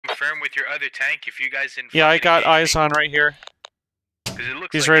confirm with your other tank if you guys in. Yeah, I got eyes on right here. It looks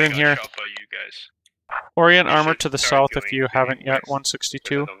He's like right they in got here. shot by you guys. Orient We armor should to the start south if doing you haven't things, yet, I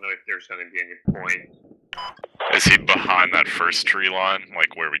 162. don't know if there's going to be any point. Is he behind that first tree line,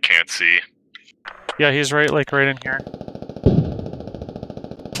 like where we can't see? Yeah, he's right in here.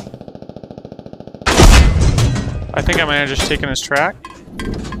 I think I might have just taken his track.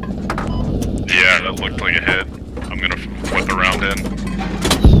 Yeah, that looked like a hit. I'm gonna whip around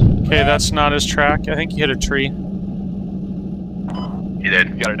in. Okay, that's not his track. I think he hit a tree. You did.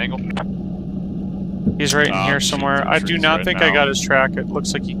 You got an angle? He's right in here somewhere. I do not think I got his track. It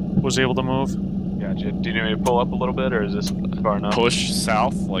looks like he was able to move. Gotcha. Do you need me to pull up a little bit, or is this far enough? Push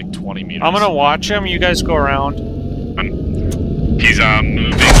south like 20 meters. I'm gonna watch him. You guys go around. He's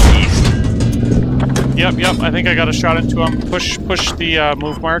moving east. Yep. I think I got a shot into him. Push the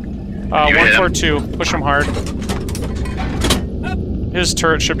move mark. 142. Push him hard. His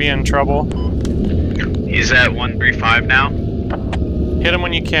turret should be in trouble. He's at 135 now. Hit him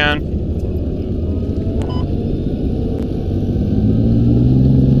when you can.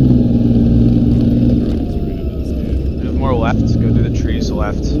 Move more left. Go through the trees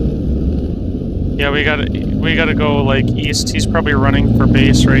left. Yeah, we gotta go like east. He's probably running for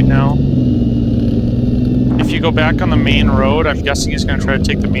base right now. If you go back on the main road, I'm guessing he's gonna try to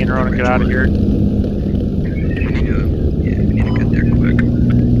take the main road and get out of here. Yeah, we need to get there quick.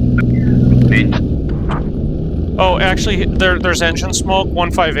 Oh, actually, there's engine smoke.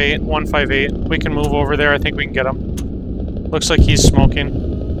 158. We can move over there. I think we can get him. Looks like he's smoking.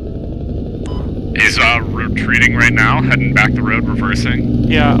 He's retreating right now, heading back the road, reversing.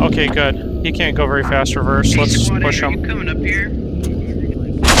 Yeah. Okay. Good. He can't go very fast. Reverse. Let's push him. Coming up here.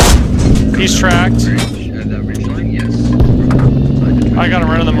 He's tracked. The ridge line, yes. I got him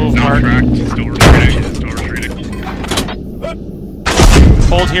right on the move Not mark. tracked, still retreating, still retreating.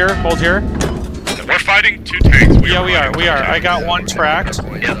 Hold here. We're fighting two tanks. Yeah, we are. I got one tracked.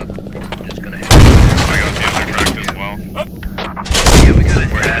 Yeah. Just gonna hit. I got the other tracked as well. Yeah, we got it.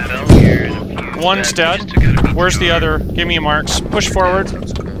 We're at Bell here. One's dead. Where's the other? Give me marks. Push forward.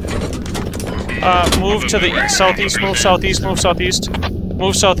 Move to the southeast. Move southeast. Move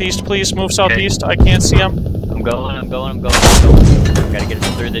southeast, please. Move southeast. I can't see him. I'm going. Gotta get him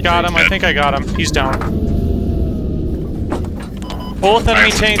through the Got him. I think I got him. He's down. Both enemy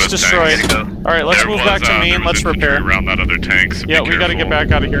tanks destroyed. Alright, let's move back to main. Let's repair. Around that other tank, so Yeah, we gotta get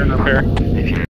back out of here and repair.